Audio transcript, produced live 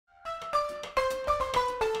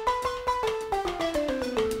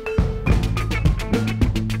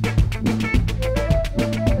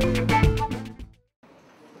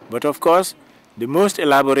But of course, the most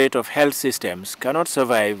elaborate of health systems cannot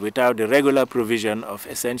survive without the regular provision of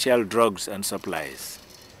essential drugs and supplies.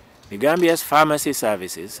 The Gambia's pharmacy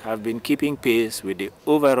services have been keeping pace with the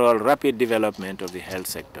overall rapid development of the health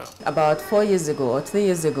sector. About 4 years ago or 3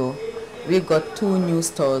 years ago, we got 2 new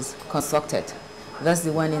stores constructed. That's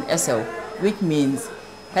the one in Essel, which means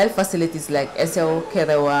health facilities like Essel,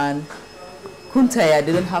 Kerewan, Kuntaya,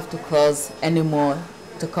 they don't have to cross anymore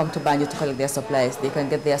to come to Banjul to collect their supplies. They can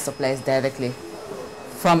get their supplies directly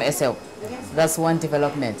from Essel. That's one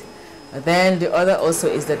development. Then the other also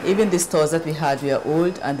is that even the stores that we had were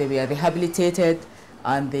old and they were rehabilitated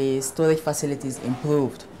and the storage facilities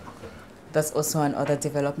improved. That's also another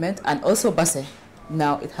development. And also Basse,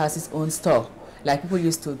 now it has its own store. Like people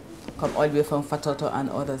used to come all the way from Fatoto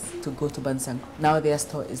and others to go to Bansang. Now their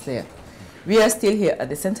store is there. We are still here at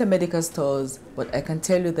the Center Medical Stores, but I can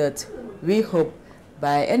tell you that we hope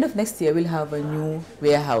by end of next year we'll have a new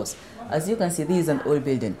warehouse. As you can see, this is an old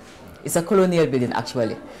building. It's a colonial building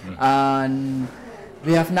actually. And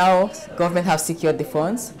we have now, government have secured the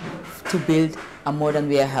funds to build a modern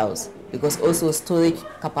warehouse because also storage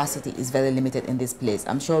capacity is very limited in this place.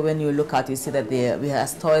 I'm sure when you look at it, you see that we are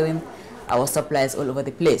storing our supplies all over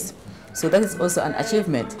the place. So that is also an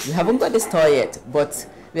achievement. We haven't got the store yet, but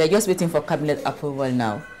we are just waiting for cabinet approval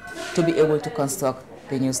now to be able to construct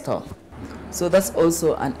the new store. So that's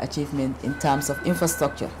also an achievement in terms of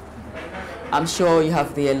infrastructure. I'm sure you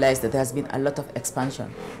have realized that there has been a lot of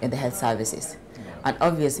expansion in the health services. And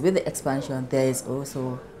obviously with the expansion, there is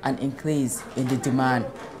also an increase in the demand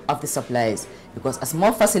of the supplies because as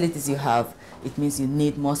more facilities you have, it means you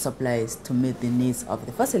need more supplies to meet the needs of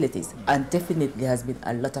the facilities. And definitely there has been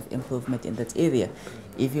a lot of improvement in that area.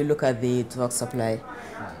 If you look at the drug supply,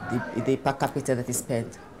 the per capita that is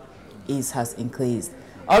spent has increased.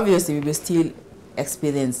 Obviously we will still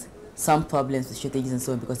experience some problems with shortages and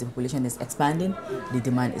so on because the population is expanding, the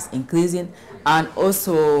demand is increasing, and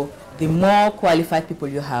also the more qualified people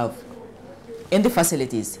you have in the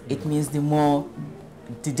facilities, it means the more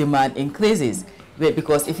the demand increases.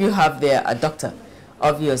 Because if you have there a doctor,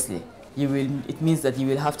 obviously it means that you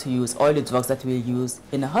will have to use all the drugs that we use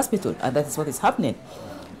in a hospital, and that is what is happening.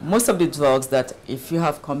 Most of the drugs that, if you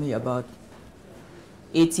have come here about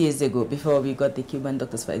 8 years ago, before we got the Cuban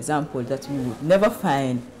doctors, for example, that we would never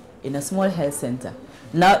find in a small health center.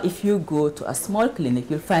 Now, if you go to a small clinic,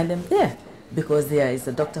 you'll find them there because there is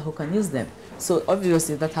a doctor who can use them. So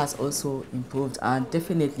obviously that has also improved, and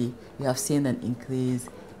definitely we have seen an increase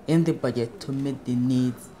in the budget to meet the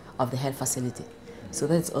needs of the health facility. So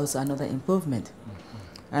that's also another improvement.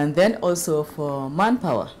 And then also for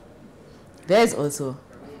manpower, there is also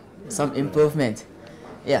some improvement.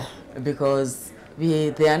 Yeah, because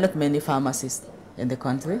there are not many pharmacists in the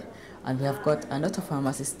country, and we have got a lot of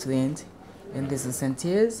pharmacists trained in these recent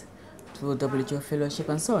years through WHO fellowship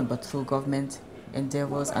and so on, but through government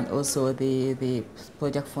endeavors and also the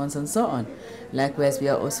project funds and so on. Likewise, we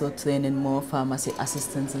are also training more pharmacy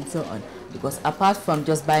assistants and so on, because apart from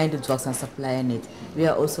just buying the drugs and supplying it, we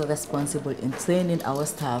are also responsible in training our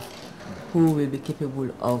staff who will be capable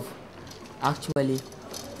of actually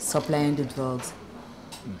supplying the drugs,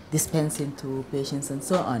 dispensing to patients and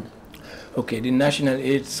so on. Okay, the National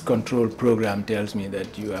AIDS Control Program tells me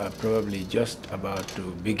that you are probably just about to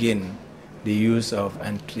begin the use of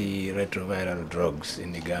antiretroviral drugs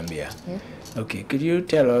in the Gambia. Yeah. Okay, could you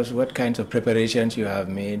tell us what kinds of preparations you have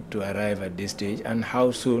made to arrive at this stage, and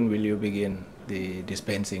how soon will you begin the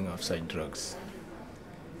dispensing of such drugs?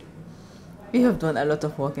 We have done a lot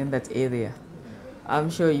of work in that area. I'm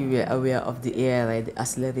sure you were aware of the ARI, the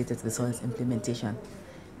Accelerated Resource Implementation,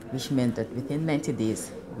 which meant that within 90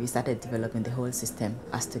 days, we started developing the whole system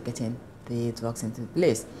as to getting the drugs into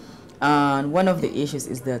place. And one of the issues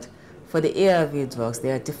is that for the ARV drugs,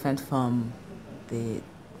 they are different from the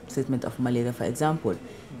treatment of malaria. For example,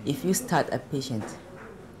 if you start a patient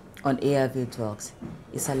on ARV drugs,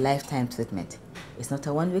 it's a lifetime treatment. It's not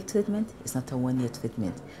a one-week treatment, it's not a one-year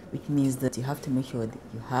treatment, which means that you have to make sure that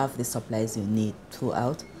you have the supplies you need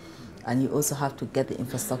throughout, and you also have to get the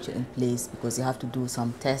infrastructure in place because you have to do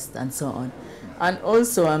some tests and so on. And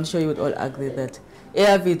also, I'm sure you would all agree that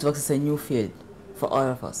ARV drugs is a new field for all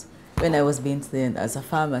of us. When I was being trained as a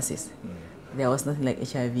pharmacist, there was nothing like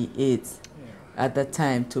HIV/AIDS at that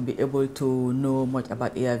time to be able to know much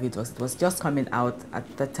about ARV drugs. It was just coming out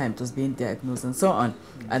at that time, it was being diagnosed and so on,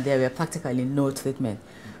 and there were practically no treatment.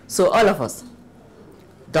 So all of us,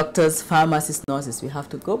 doctors, pharmacists, nurses, we have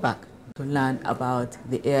to go back to learn about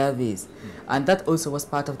the ARVs, and that also was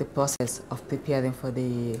part of the process of preparing for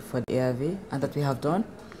the ARV, and that we have done.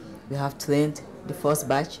 We have trained the first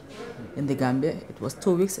batch in the Gambia. It was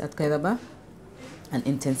 2 weeks at Kairaba, an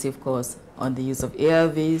intensive course on the use of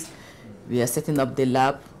ARVs. We are setting up the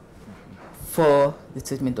lab for the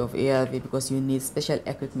treatment of ARV because you need special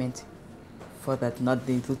equipment for that, not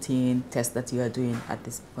the routine test that you are doing at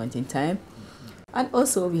this point in time. And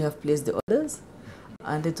also we have placed the orders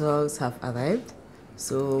and the drugs have arrived.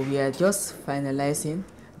 So we are just finalizing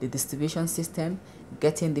the distribution system,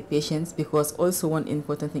 getting the patients, because also one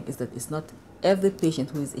important thing is that it's not every patient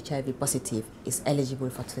who is HIV positive is eligible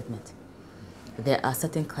for treatment. There are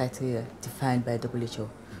certain criteria defined by WHO.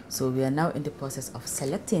 So we are now in the process of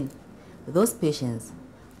selecting those patients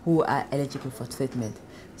who are eligible for treatment.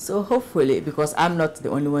 So hopefully, because I'm not the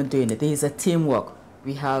only one doing it, there is a teamwork.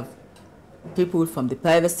 We have people from the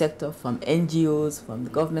private sector, from NGOs, from the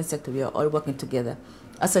government sector. We are all working together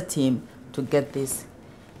as a team to get this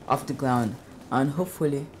off the ground. And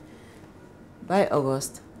hopefully, by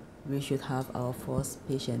August, we should have our first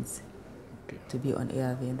patients to be on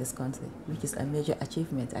ARV in this country, which is a major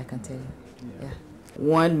achievement, I can tell you. Yeah.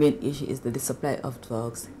 One main issue is that the supply of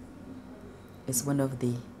drugs is one of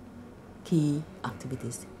the key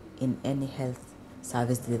activities in any health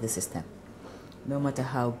service delivery system. No matter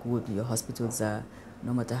how good your hospitals are,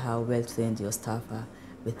 no matter how well trained your staff are,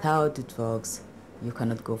 without the drugs, you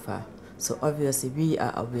cannot go far. So obviously we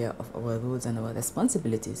are aware of our roles and our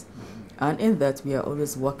responsibilities. And in that, we are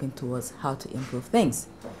always working towards how to improve things.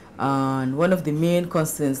 And one of the main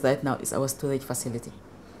concerns right now is our storage facility.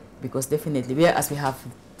 Because definitely, whereas we have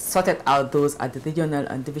sorted out those at the regional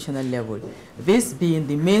and divisional level, this being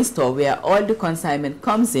the main store where all the consignment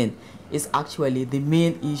comes in is actually the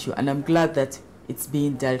main issue. And I'm glad that it's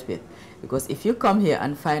being dealt with. Because if you come here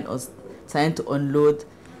and find us trying to unload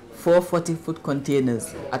 4 40-foot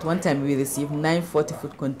containers, at one time we received 9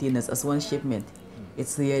 40-foot containers as one shipment,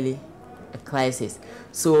 it's really a crisis.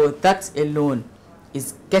 So that alone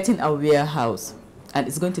is getting a warehouse, and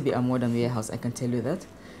it's going to be a modern warehouse, I can tell you that.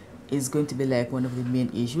 It's going to be like one of the main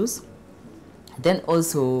issues. Then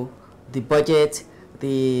also the budget,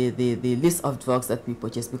 the list of drugs that we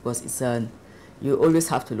purchase, because it's you always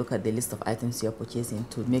have to look at the list of items you're purchasing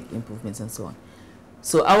to make improvements and so on.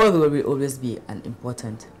 So our role will always be an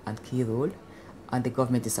important and key role, and the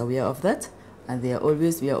government is aware of that, and we are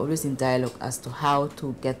always in dialogue as to how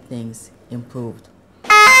to get things improved.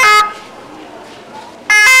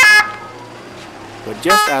 But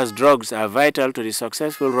just as drugs are vital to the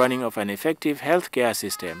successful running of an effective healthcare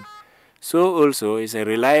system, so also is a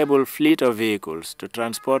reliable fleet of vehicles to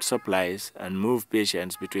transport supplies and move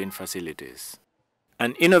patients between facilities.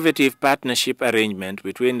 An innovative partnership arrangement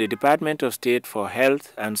between the Department of State for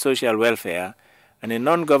Health and Social Welfare and a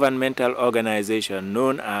non-governmental organization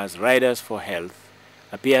known as Riders for Health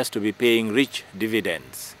appears to be paying rich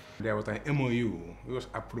dividends. There was an MOU, it was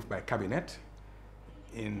approved by Cabinet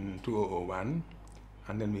in 2001,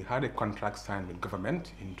 and then we had a contract signed with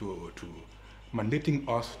government in 2002, mandating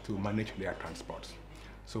us to manage their transports.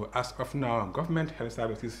 So as of now, government health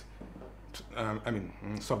services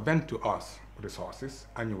subvent to us resources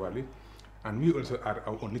annually, and we also add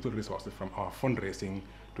our own little resources from our fundraising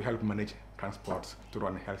to help manage transports to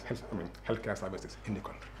run healthcare services in the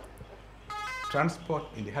country. Transport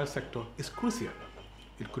in the health sector is crucial.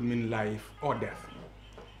 It could mean life or death.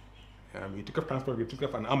 We took up transport, we took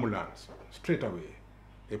up an ambulance straight away.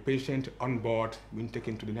 A patient on board being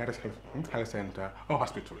taken to the nearest health center or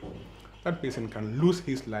hospital. That patient can lose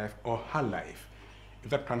his life or her life if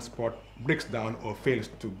that transport breaks down or fails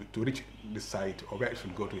to reach the site or where it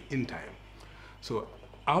should go to in time. So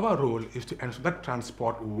our role is to ensure that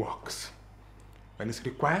transport works. When it's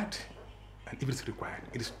required, and if it's required,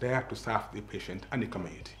 it is there to serve the patient and the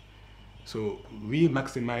community. So we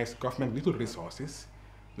maximize government little resources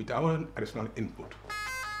with our additional input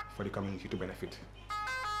for the community to benefit.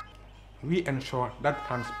 We ensure that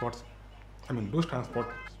those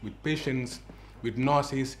transports with patients, with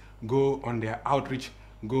nurses, go on their outreach,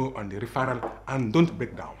 go on the referral, and don't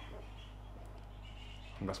break down.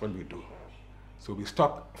 And that's what we do. So we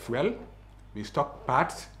stock fuel, we stock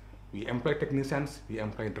parts, we employ technicians, we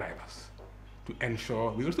employ drivers to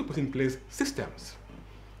ensure. We also put in place systems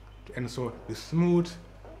to ensure the smooth,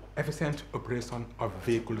 efficient operation of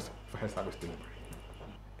vehicles for health service delivery.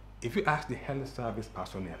 If you ask the health service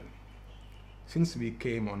personnel, since we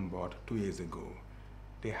came on board 2 years ago,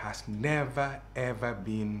 there has never ever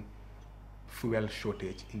been fuel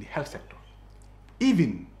shortage in the health sector,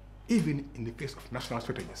 even in the face of national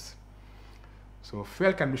shortages. So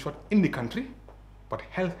fuel can be short in the country, but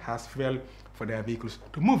health has fuel for their vehicles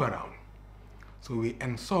to move around. So we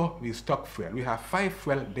ensure we stock fuel. We have 5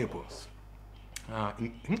 fuel depots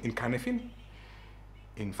in Kanifing,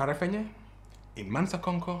 in Farafenye, in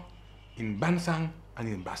Mansakonko, in Bansang, and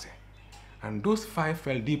in Basse. And those 5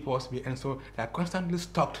 fuel depots, we ensure they are constantly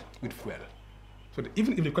stocked with fuel. So that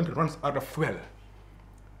even if the country runs out of fuel,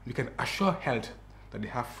 we can assure health that they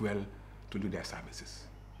have fuel to do their services.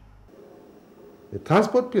 The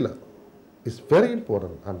transport pillar is very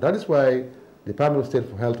important, and that is why the Department of State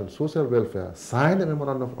for Health and Social Welfare signed a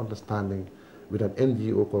memorandum of understanding with an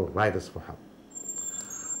NGO called Riders for Health.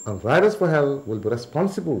 And Riders for Health will be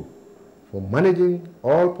responsible for managing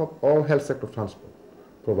all health sector transport,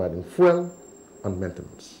 providing fuel and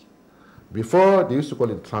maintenance. Before, they used to call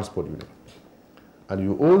it transport unit. And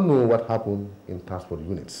you all know what happened in transport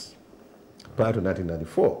units prior to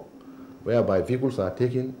 1994, whereby vehicles are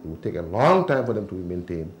taken, it will take a long time for them to be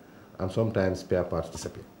maintained, and sometimes spare parts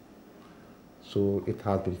disappear. So it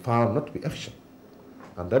has been found not to be efficient.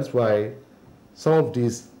 And that's why some of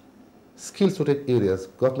these skill shortage areas,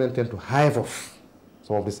 government tend to hive off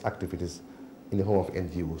some of these activities in the form of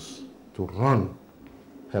NGOs to run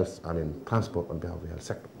transport on behalf of the health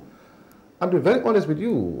sector. And to be very honest with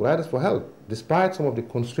you, Riders for Health, despite some of the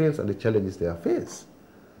constraints and the challenges they have faced,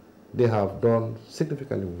 they have done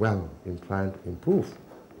significantly well in trying to improve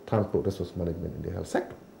transport resource management in the health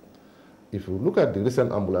sector. If you look at the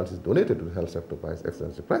recent ambulances donated to the health sector by His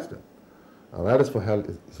Excellency the President, Riders for Health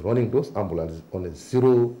is running those ambulances on a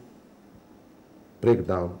zero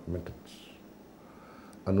breakdown maintenance.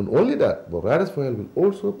 And not only that, but Riders for Health will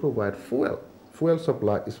also provide fuel. Fuel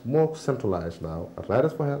supply is more centralized now at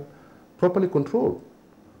Riders for Health, properly controlled.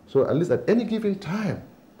 So at least at any given time,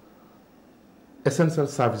 essential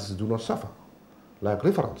services do not suffer. Like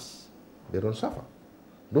referrals, they don't suffer.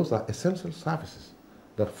 Those are essential services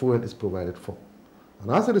that fuel is provided for.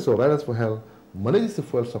 And as a result, Riders for Health manages the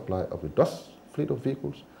fuel supply of the DOS fleet of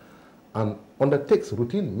vehicles and undertakes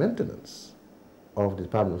routine maintenance of the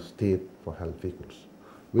Department of State for Health vehicles,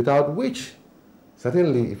 without which,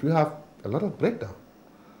 certainly, if you have a lot of breakdown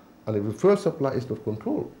and if the fuel supply is not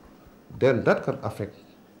controlled, then that can affect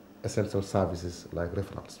essential services like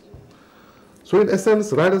referrals. So in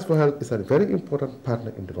essence, Riders for Health is a very important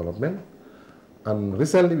partner in development. And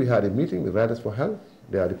recently we had a meeting with Riders for Health.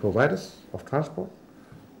 They are the providers of transport,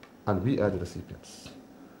 and we are the recipients.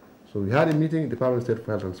 So we had a meeting in the Department of State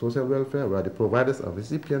for Health and Social Welfare where the providers and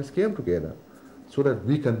recipients came together so that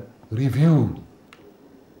we can review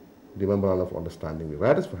the memorandum of understanding with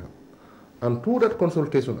Riders for Health. And through that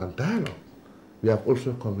consultation and dialogue, we have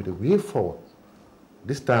also come with a way forward.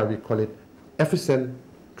 This time we call it efficient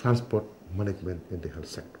transport management in the health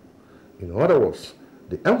sector. In other words,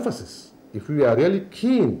 the emphasis, if we are really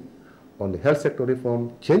keen on the health sector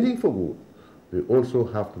reform changing for good, we also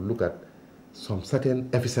have to look at some certain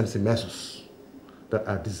efficiency measures that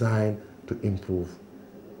are designed to improve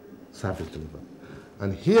service delivery.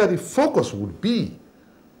 And here the focus would be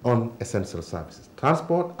on essential services.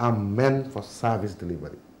 Transport are meant for service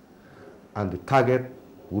delivery, and the target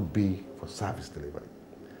would be for service delivery.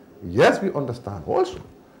 Yes, we understand also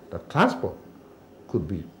that transport could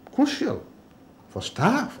be crucial for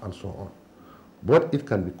staff and so on, but it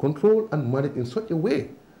can be controlled and managed in such a way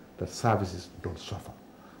that services don't suffer.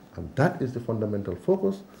 And that is the fundamental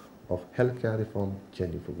focus of healthcare reform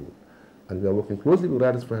changing for good. And we are working closely with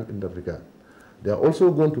Riders for Health in that regard. They are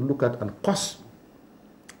also going to look at and cost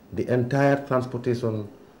the entire transportation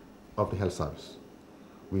of the health service.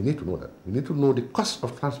 We need to know that. We need to know the cost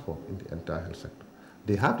of transport in the entire health sector.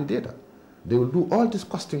 They have the data. They will do all this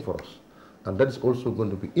costing for us. And that is also going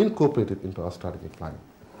to be incorporated into our strategic planning.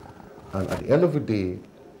 And at the end of the day,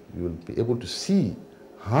 you will be able to see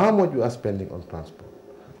how much you are spending on transport,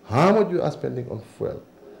 how much you are spending on fuel,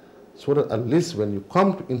 so that at least when you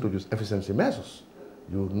come to introduce efficiency measures,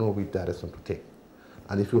 you will know which direction to take.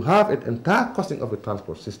 And if you have an entire costing of the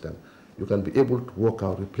transport system, you can be able to work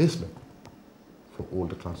out replacement for all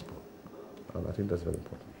the transport. And I think that's very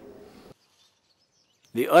important.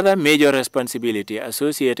 The other major responsibility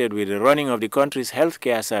associated with the running of the country's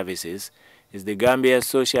healthcare services is the Gambia's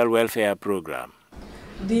social welfare program.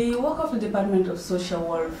 The work of the Department of Social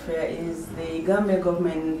Welfare is the Gambia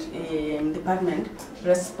government department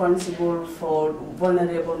responsible for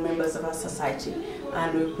vulnerable members of our society,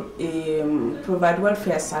 and we provide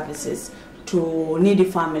welfare services to needy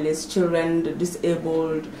families, children, the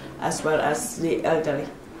disabled, as well as the elderly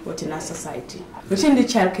within our society. Within the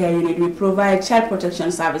child care unit, we provide child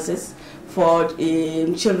protection services for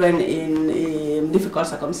children in difficult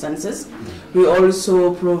circumstances. We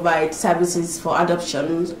also provide services for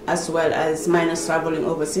adoption as well as minors traveling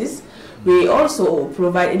overseas. We also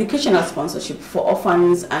provide educational sponsorship for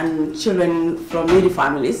orphans and children from needy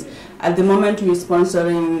families. At the moment, we're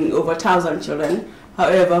sponsoring over 1,000 children.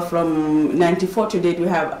 However, from '94 to date, we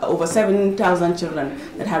have over 7,000 children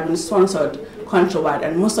that have been sponsored countrywide,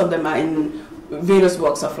 and most of them are in various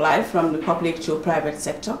walks of life, from the public to private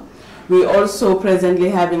sector. We also presently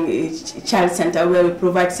having a child center where we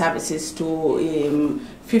provide services to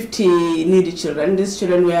 50 needy children. These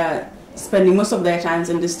children were spending most of their times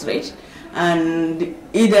in the street and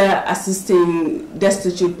either assisting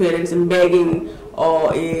destitute parents in begging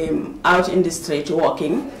or out in the street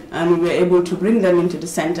walking, and we were able to bring them into the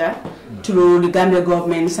center through the Gambia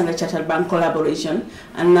government Standard Chartered Bank collaboration,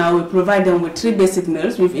 and now we provide them with 3 basic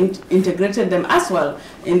meals. We've integrated them as well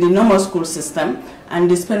in the normal school system,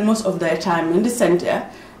 and they spend most of their time in the center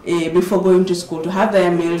before going to school to have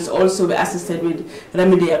their meals. Also, we're assisted with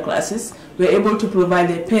remedial classes. We're able to provide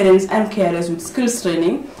their parents and carers with skills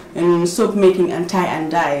training in soap making and tie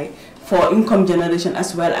and dye for income generation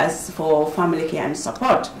as well as for family care and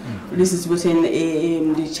support. This is within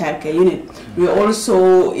the child care unit. We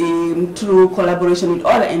also, through collaboration with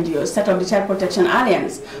other NGOs, set up the Child Protection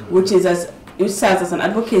Alliance, which is it serves as an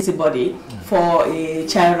advocacy body for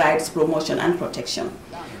child rights promotion and protection.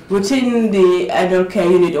 Within the adult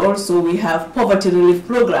care unit also, we have poverty relief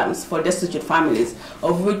programs for destitute families,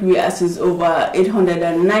 of which we assist over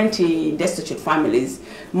 890 destitute families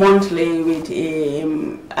monthly with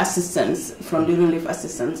assistance from the relief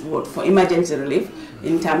assistance board for emergency relief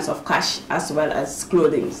in terms of cash as well as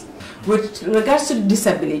clothing. With regards to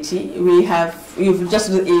disability, you've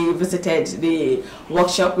just visited the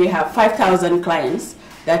workshop. We have 5,000 clients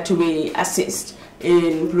that we assist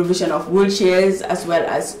in provision of wheelchairs as well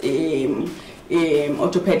as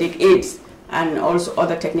orthopedic aids and also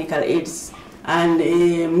other technical aids. And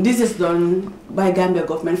this is done by Gambia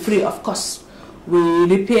government free of cost. We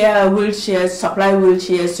repair wheelchairs, supply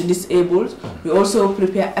wheelchairs to disabled. We also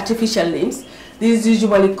prepare artificial limbs. These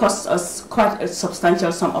usually cost us quite a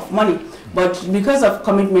substantial sum of money, but because of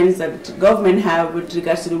commitments that government have with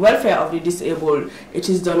regards to the welfare of the disabled, it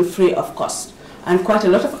is done free of cost. And quite a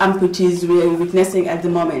lot of amputees we are witnessing at the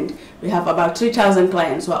moment. We have about 3,000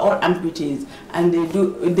 clients who are all amputees, and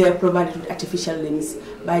they are provided with artificial limbs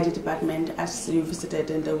by the department, as you visited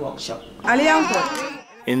in the workshop.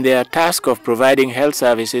 In their task of providing health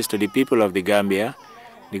services to the people of the Gambia,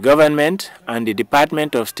 the government and the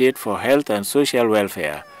Department of State for Health and Social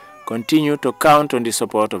Welfare continue to count on the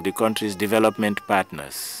support of the country's development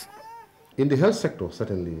partners. In the health sector,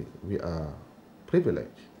 certainly we are privileged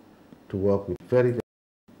to work with very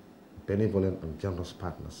benevolent and generous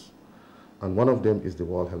partners. And one of them is the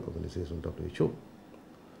World Health Organization, WHO.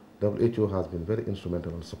 WHO has been very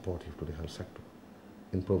instrumental and supportive to the health sector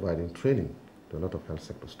in providing training to a lot of health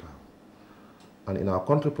sector staff. And in our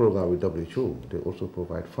country program with WHO, they also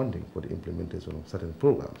provide funding for the implementation of certain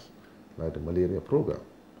programs, like the malaria program,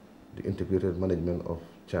 the integrated management of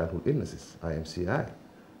childhood illnesses, IMCI,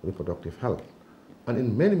 reproductive health, and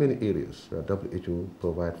in many, many areas where WHO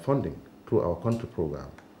provide funding through our country program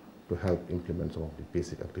to help implement some of the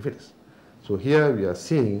basic activities. So here we are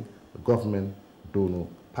seeing a government-donor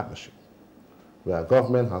partnership, where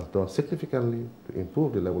government has done significantly to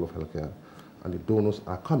improve the level of healthcare, and the donors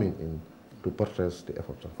are coming in to buttress the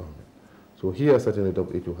efforts of government. So here certainly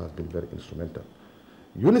WHO has been very instrumental.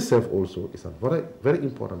 UNICEF also is a very, very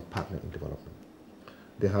important partner in development.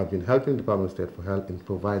 They have been helping the Department of State for Health in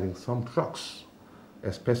providing some drugs,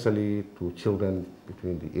 especially to children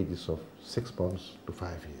between the ages of 6 months to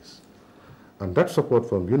 5 years. And that support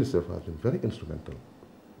from UNICEF has been very instrumental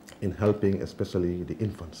in helping especially the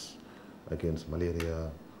infants against malaria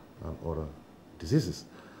and other diseases.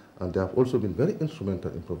 And they have also been very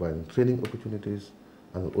instrumental in providing training opportunities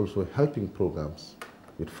and also helping programs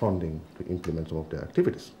with funding to implement some of their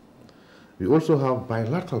activities. We also have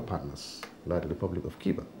bilateral partners like the Republic of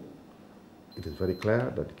Cuba. It is very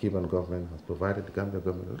clear that the Cuban government has provided the Gambian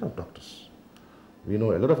government a lot of doctors. We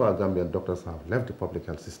know a lot of our Gambian doctors have left the public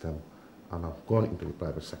health system and have gone into the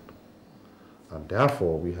private sector. And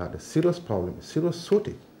therefore, we had a serious problem, a serious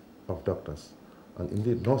shortage of doctors and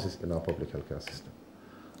indeed nurses in our public health care system.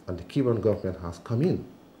 And the Cuban government has come in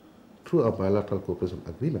through a bilateral cooperation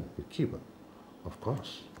agreement with Cuba, of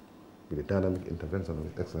course, with the dynamic intervention of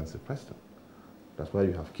His Excellency President. That's why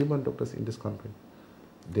you have Cuban doctors in this country.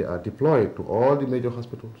 They are deployed to all the major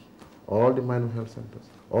hospitals, all the minor health centers,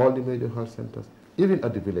 all the major health centers, even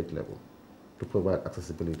at the village level, to provide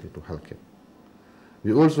accessibility to healthcare.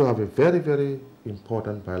 We also have a very, very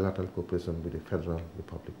important bilateral cooperation with the Federal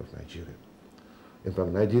Republic of Nigeria. In fact,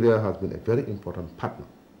 Nigeria has been a very important partner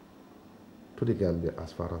to the Gambia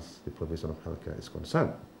as far as the provision of healthcare is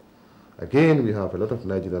concerned. Again, we have a lot of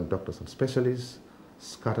Nigerian doctors and specialists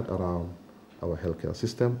scattered around our healthcare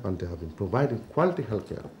system, and they have been providing quality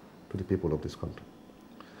healthcare to the people of this country.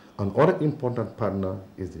 Another important partner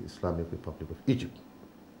is the Islamic Republic of Egypt.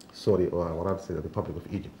 Saudi, or I would say the Republic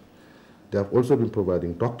of Egypt. They have also been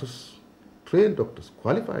providing doctors, trained doctors,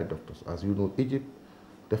 qualified doctors. As you know, Egypt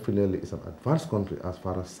definitely is an advanced country as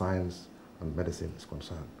far as science and medicine is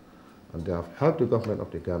concerned. And they have helped the government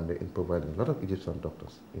of the Gambia in providing a lot of Egyptian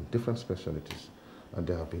doctors in different specialties. And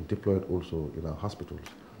they have been deployed also in our hospitals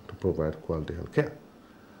to provide quality health care.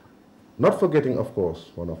 Not forgetting, of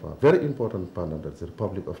course, one of our very important partners, that's the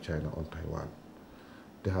Republic of China on Taiwan.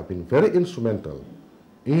 They have been very instrumental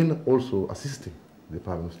in also assisting the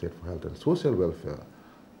Department of State for Health and Social Welfare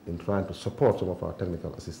in trying to support some of our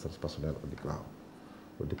technical assistance personnel on the ground.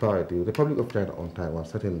 But the Republic of China on Taiwan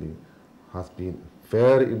certainly has been a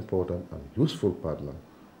very important and useful partner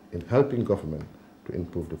in helping government to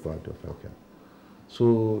improve the quality of healthcare.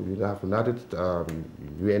 So you have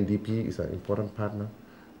UNDP is an important partner,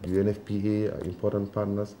 UNFPA are important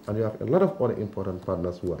partners, and you have a lot of other important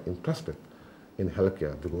partners who are interested in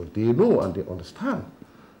healthcare because they know and they understand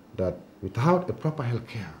that without a proper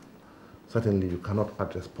healthcare, certainly you cannot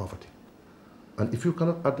address poverty. And if you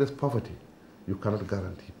cannot address poverty, you cannot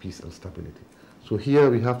guarantee peace and stability. So here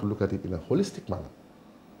we have to look at it in a holistic manner.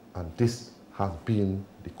 And this has been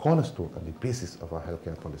the cornerstone and the basis of our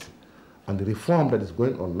healthcare policy. And the reform that is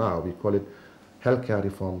going on now, we call it healthcare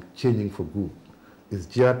reform changing for good, is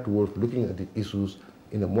geared towards looking at the issues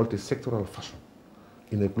in a multi-sectoral fashion,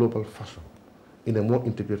 in a global fashion, in a more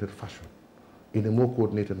integrated fashion, in a more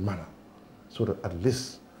coordinated manner, so that at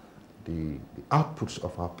least the outputs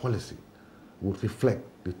of our policy will reflect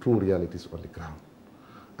the true realities on the ground.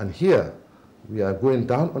 And here, we are going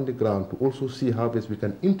down on the ground to also see how best we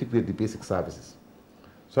can integrate the basic services.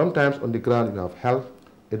 Sometimes on the ground, you have health,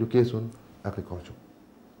 education, agriculture.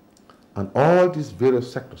 And all these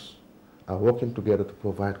various sectors are working together to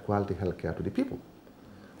provide quality health care to the people.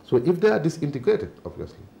 So if they are disintegrated,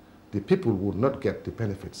 obviously, the people would not get the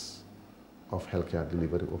benefits of healthcare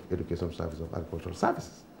delivery, of education services, of agricultural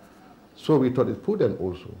services. So we thought it prudent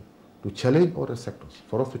also to challenge other sectors,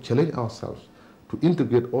 for us to challenge ourselves to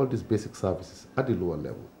integrate all these basic services at the lower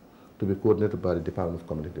level to be coordinated by the Department of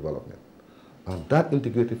Community Development. And that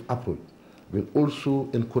integrative approach will also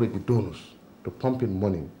encourage the donors to pump in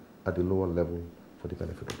money at the lower level for the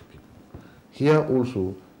benefit of the people. Here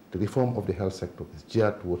also, the reform of the health sector is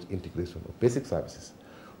geared towards integration of basic services.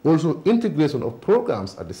 Also, integration of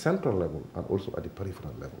programs at the central level and also at the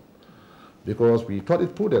peripheral level. Because we thought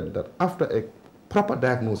it prudent that after a proper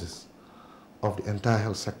diagnosis of the entire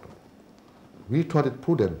health sector, we thought it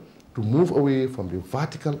prudent to move away from the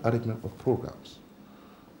vertical arrangement of programs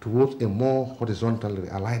towards a more horizontal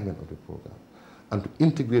realignment of the program and to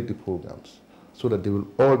integrate the programs so that they will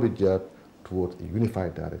all be geared towards a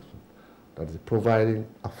unified direction, that is providing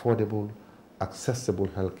affordable, accessible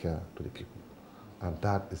health care to the people. And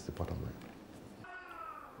that is the bottom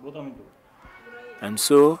line. And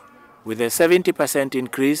so, with a 70%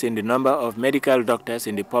 increase in the number of medical doctors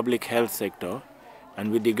in the public health sector,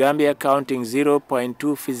 and with the Gambia counting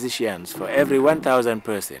 0.2 physicians for every 1,000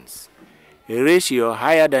 persons, a ratio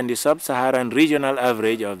higher than the sub-Saharan regional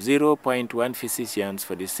average of 0.1 physicians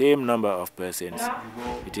for the same number of persons,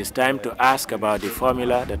 it is time to ask about the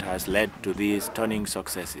formula that has led to these stunning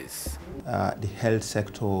successes. The health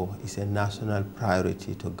sector is a national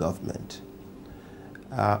priority to government.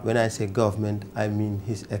 When I say government, I mean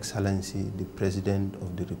His Excellency, the President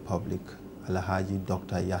of the Republic, Alhaji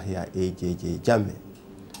Dr. Yahya A.J.J. Jammeh.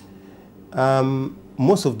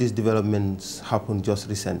 Most of these developments happened just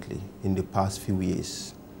recently, in the past few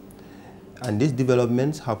years. And these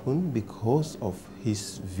developments happened because of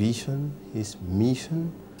his vision, his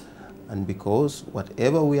mission, and because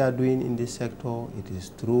whatever we are doing in this sector, it is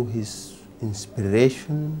through his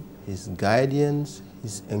inspiration, his guidance,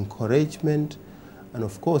 his encouragement, and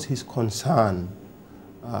of course his concern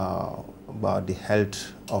about the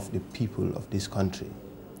health of the people of this country.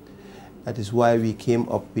 That is why we came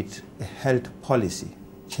up with a health policy,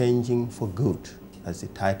 Changing for Good, as the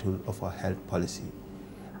title of our health policy.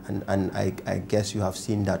 And I guess you have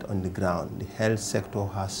seen that on the ground. The health sector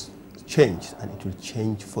has changed, and it will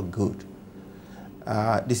change for good.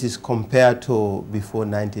 This is compared to before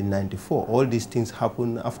 1994. All these things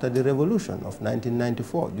happened after the revolution of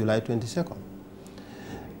 1994, July 22nd.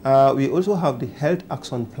 We also have the Health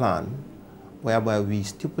Action Plan, whereby we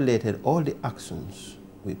stipulated all the actions.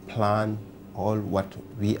 We plan all what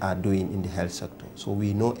we are doing in the health sector. So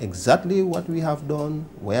we know exactly what we have done,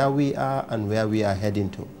 where we are, and where we are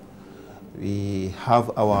heading to. We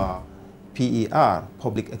have our PER,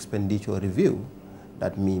 Public Expenditure Review,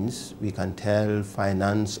 That means we can tell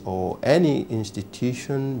finance or any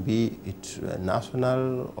institution, be it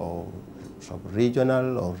national or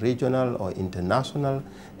sub-regional or regional or international,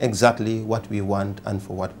 exactly what we want and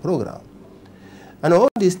for what program. And all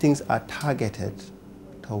these things are targeted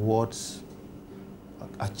towards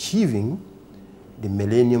achieving the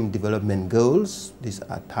Millennium Development Goals. These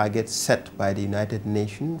are targets set by the United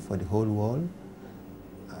Nations for the whole world,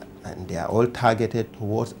 and they are all targeted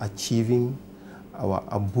towards achieving our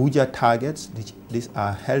Abuja targets. These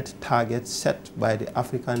are health targets set by the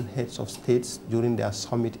African heads of states during their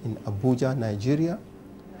summit in Abuja, Nigeria.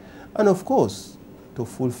 And of course, to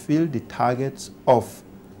fulfill the targets of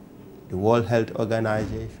the World Health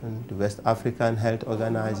Organization, the West African Health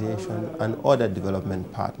Organization, and other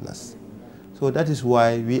development partners. So that is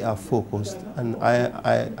why we are focused, and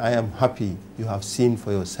I am happy you have seen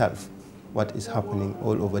for yourself what is happening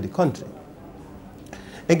all over the country.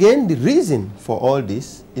 Again, the reason for all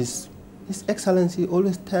this is His Excellency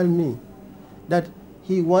always tells me that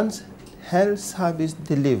he wants health service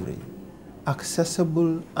delivery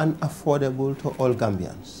accessible and affordable to all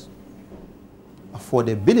Gambians.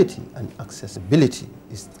 Affordability and accessibility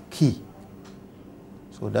is key.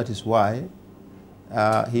 So that is why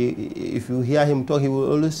if you hear him talk, he will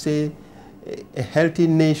always say a healthy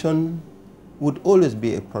nation would always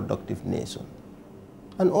be a productive nation.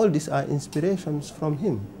 And all these are inspirations from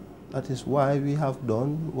him. That is why we have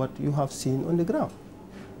done what you have seen on the ground.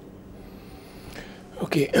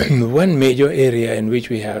 Okay, one major area in which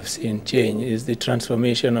we have seen change is the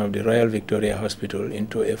transformation of the Royal Victoria Hospital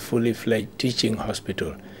into a fully fledged teaching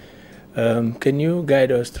hospital. Can you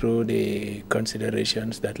guide us through the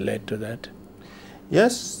considerations that led to that?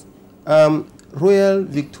 Yes, Royal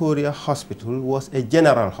Victoria Hospital was a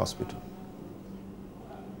general hospital.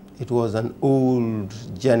 It was an old,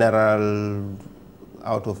 general,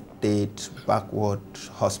 out-of-date, backward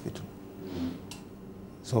hospital.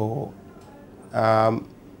 So,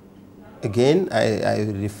 again, I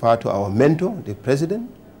refer to our mentor, the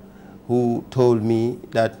president, who told me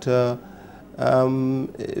that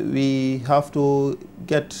we have to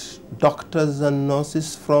get doctors and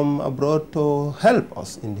nurses from abroad to help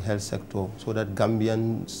us in the health sector so that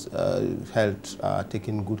Gambians' health are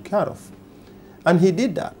taken good care of. And he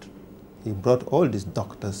did that. He brought all these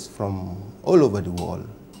doctors from all over the world: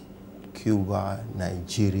 Cuba,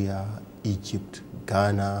 Nigeria, Egypt,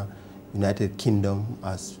 Ghana, United Kingdom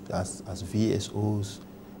as VSOs,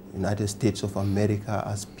 United States of America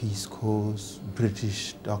as Peace Corps,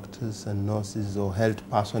 British doctors and nurses or health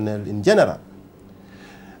personnel in general.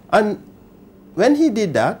 And when he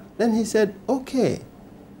did that, then he said, okay,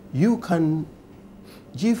 you can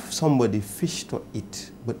give somebody fish to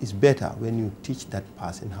eat, but it's better when you teach that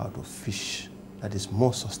person how to fish. That is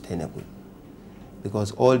more sustainable.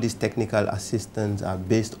 Because all these technical assistance are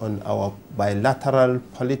based on our bilateral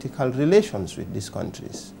political relations with these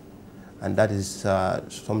countries. And that is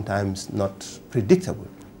sometimes not predictable.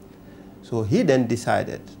 So he then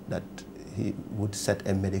decided that he would set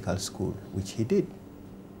a medical school, which he did.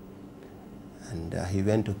 And he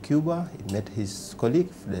went to Cuba, he met his colleague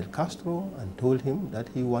Fidel Castro and told him that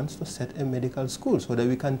he wants to set a medical school so that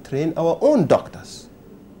we can train our own doctors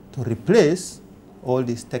to replace all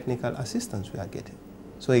these technical assistance we are getting.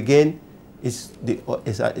 So again, it's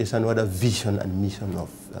another vision and mission of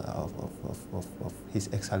His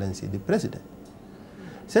Excellency the President.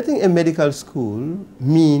 Setting a medical school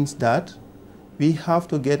means that we have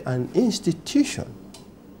to get an institution,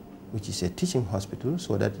 which is a teaching hospital,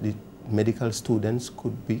 so that the medical students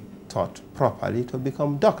could be taught properly to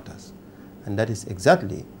become doctors. And that is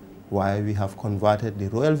exactly why we have converted the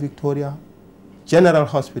Royal Victoria General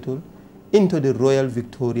Hospital into the Royal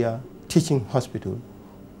Victoria Teaching Hospital,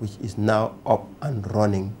 which is now up and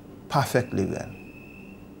running perfectly well.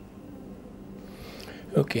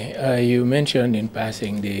 Okay, you mentioned in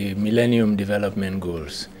passing the Millennium Development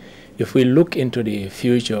Goals. If we look into the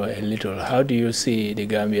future a little, how do you see the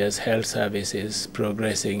Gambia's health services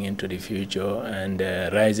progressing into the future and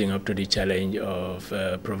rising up to the challenge of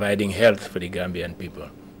providing health for the Gambian people?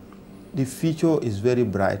 The future is very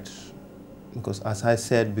bright because, as I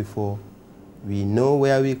said before, we know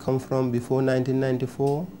where we come from before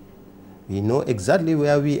 1994. We know exactly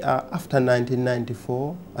where we are after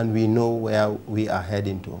 1994, and we know where we are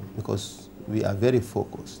heading to because we are very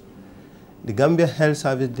focused. The Gambia Health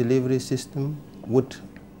Service Delivery System would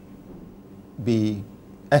be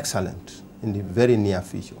excellent in the very near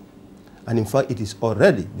future. And in fact, it is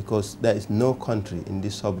already, because there is no country in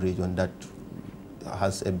this sub-region that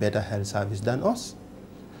has a better health service than us.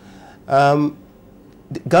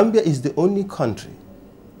 Gambia is the only country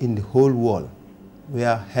in the whole world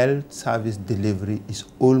where health service delivery is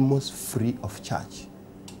almost free of charge.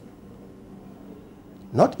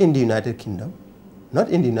 Not in the United Kingdom, not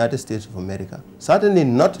in the United States of America, certainly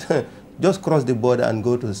not just cross the border and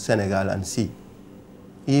go to Senegal and see.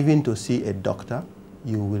 Even to see a doctor,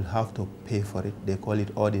 you will have to pay for it. They call it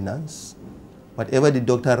ordinance. Whatever the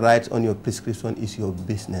doctor writes on your prescription is your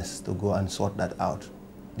business to go and sort that out.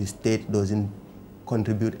 The state doesn't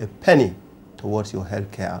contribute a penny towards your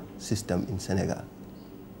healthcare system in Senegal.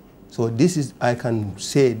 So this is, I can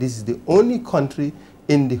say, this is the only country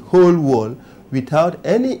in the whole world without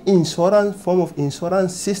any insurance, form of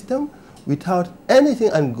insurance system, without anything,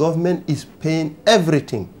 and government is paying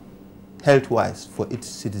everything health-wise for its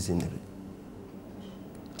citizenry.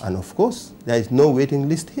 And of course, there is no waiting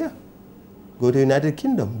list here. Go to the United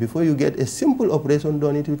Kingdom. Before you get a simple operation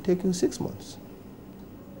done, it will take you 6 months.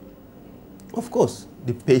 Of course,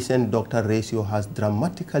 the patient-doctor ratio has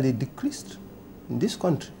dramatically decreased in this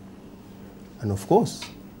country. And of course,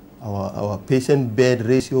 our patient-bed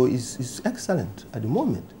ratio is excellent at the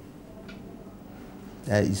moment.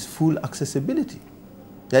 There is full accessibility.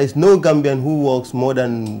 There is no Gambian who walks more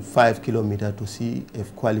than 5 kilometers to see a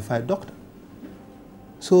qualified doctor.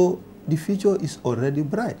 So the future is already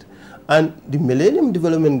bright. And the Millennium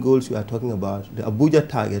Development Goals you are talking about, the Abuja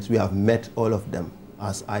targets, we have met all of them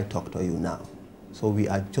as I talk to you now. So we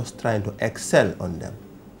are just trying to excel on them.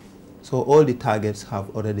 So all the targets have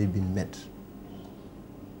already been met.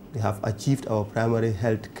 We have achieved our primary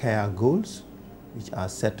health care goals, which are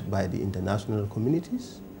set by the international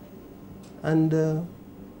communities. And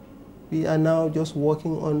we are now just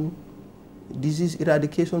working on disease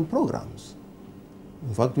eradication programs.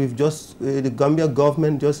 In fact, we've just, the Gambia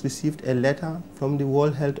government just received a letter from the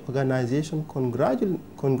World Health Organization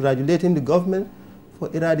congratulating the government for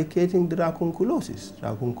eradicating dracunculosis.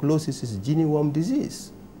 Dracunculosis is a guinea worm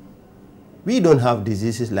disease. We don't have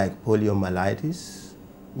diseases like poliomyelitis,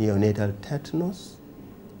 neonatal tetanus.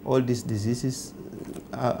 All these diseases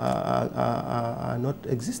are not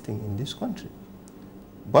existing in this country.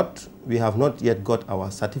 But we have not yet got our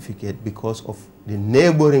certificate because of the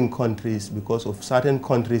neighboring countries, because of certain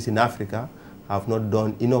countries in Africa have not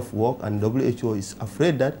done enough work, and WHO is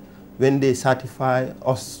afraid that when they certify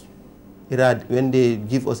us, when they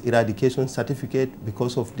give us eradication certificate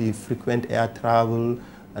because of the frequent air travel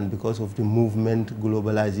and because of the movement,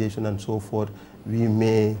 globalization and so forth, we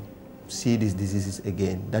may see these diseases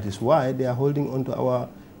again. That is why they are holding on to our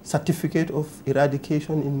certificate of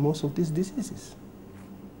eradication in most of these diseases.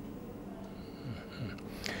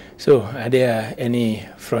 So, are there any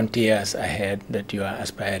frontiers ahead that you are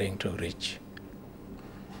aspiring to reach?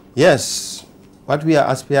 Yes. What we are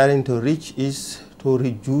aspiring to reach is to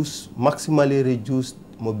reduce, maximally reduce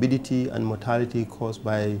morbidity and mortality caused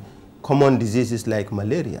by common diseases like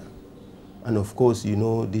malaria. And of course, you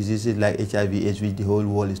know, diseases like HIV/AIDS, which the whole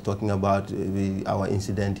world is talking about, our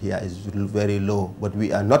incident here is very low, but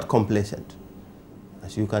we are not complacent.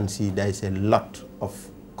 As you can see, there is a lot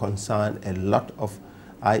of concern, a lot of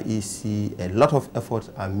IEC, a lot of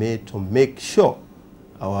efforts are made to make sure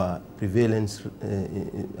our prevalence,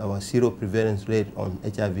 our zero prevalence rate on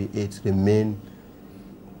HIV/AIDS remain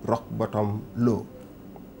rock bottom low.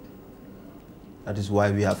 That is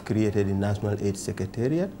why we have created the National AIDS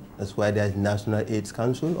Secretariat. That's why there is National AIDS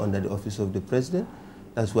Council under the Office of the President.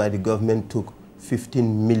 That's why the government took $15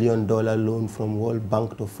 million loan from World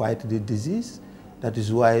Bank to fight the disease. That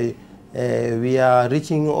is why we are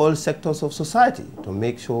reaching all sectors of society to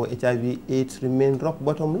make sure HIV/AIDS remain rock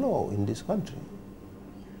bottom low in this country.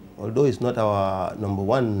 Although it's not our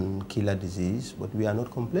 #1 killer disease, but we are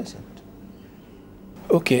not complacent.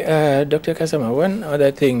 Okay, Dr. Gassama, one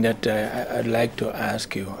other thing that I'd like to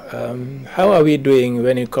ask you, how are we doing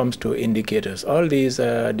when it comes to indicators? All these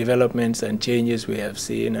developments and changes we have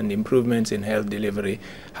seen and improvements in health delivery,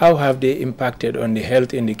 how have they impacted on the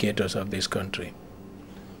health indicators of this country?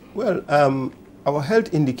 Well, our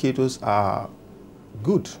health indicators are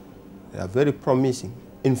good. They are very promising.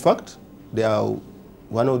 In fact, they are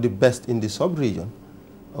one of the best in the sub-region.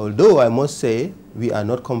 Although I must say we are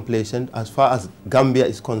not complacent. As far as Gambia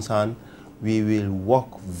is concerned, we will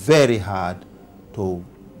work very hard to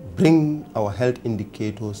bring our health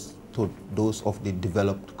indicators to those of the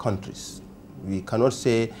developed countries. We cannot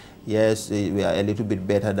say, yes, we are a little bit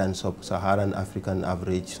better than sub-Saharan African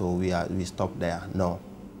average, so we stop there. No,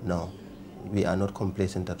 no, we are not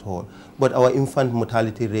complacent at all. But our infant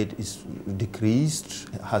mortality rate is decreased,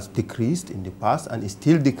 has decreased in the past and is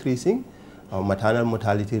still decreasing. Our maternal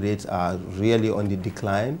mortality rates are really on the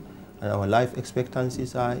decline, and our life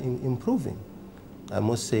expectancies are improving. I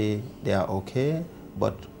must say they are okay,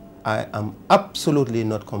 but I am absolutely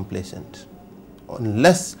not complacent.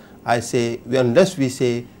 unless we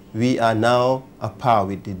say we are now at par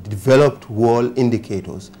with the developed world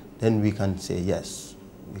indicators, then we can say yes,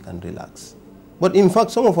 we can relax. But in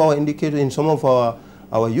fact, some of our indicators in some of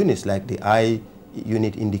our units, like the eye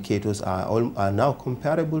unit indicators, are now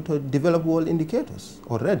comparable to developed world indicators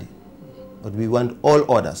already. But we want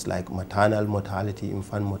all others, like maternal mortality,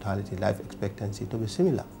 infant mortality, life expectancy, to be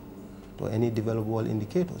similar to any developed world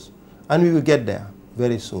indicators. And we will get there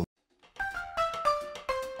very soon.